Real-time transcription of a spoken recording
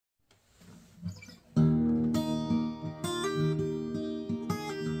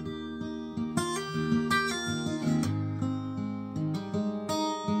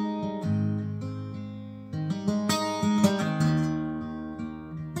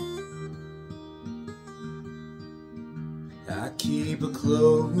I keep a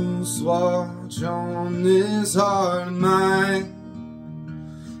close watch on this heart of mine.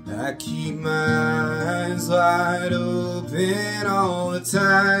 I keep my eyes wide open all the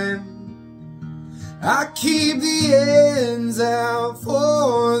time. I keep the ends out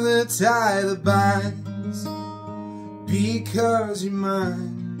for the tie that binds, because you're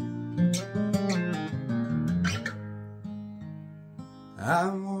mine. I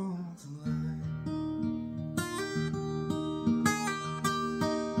want the line.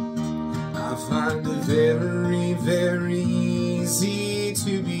 I find it very, very easy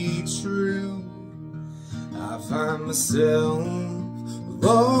to be true. I find myself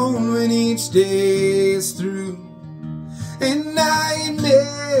alone when each day is through, and I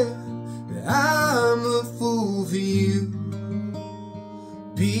admit that I'm a fool for you,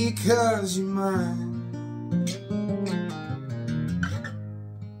 because you're mine.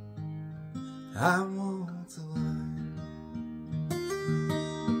 I want the line.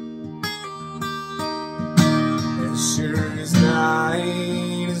 As sure as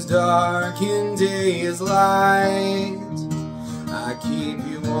night is dark and day is light, I keep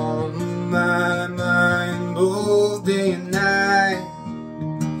you on my mind both day and night.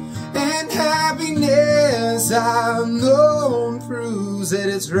 And happiness I've known proves that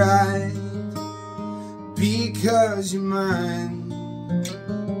it's right, because you're mine.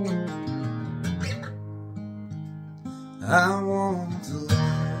 I want the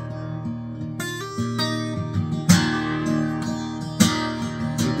line.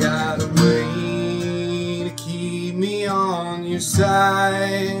 You got a way to keep me on your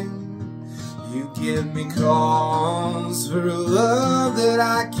side. You give me cause for a love that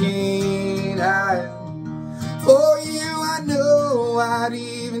I can't hide. For you I know I'd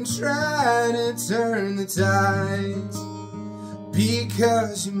even try to turn the tides,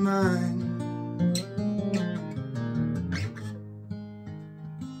 because you're mine.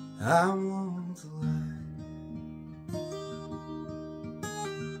 I want the line.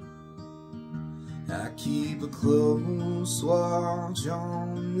 I keep a close watch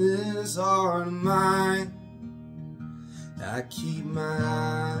on this heart of mine. I keep my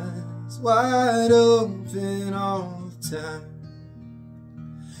eyes wide open all the time.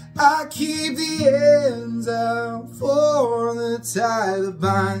 I keep the ends out for the tie that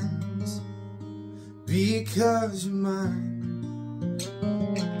binds, because you're mine.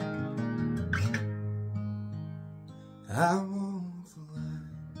 I want the line,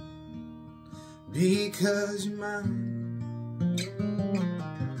 because you're mine.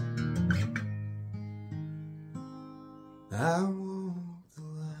 I want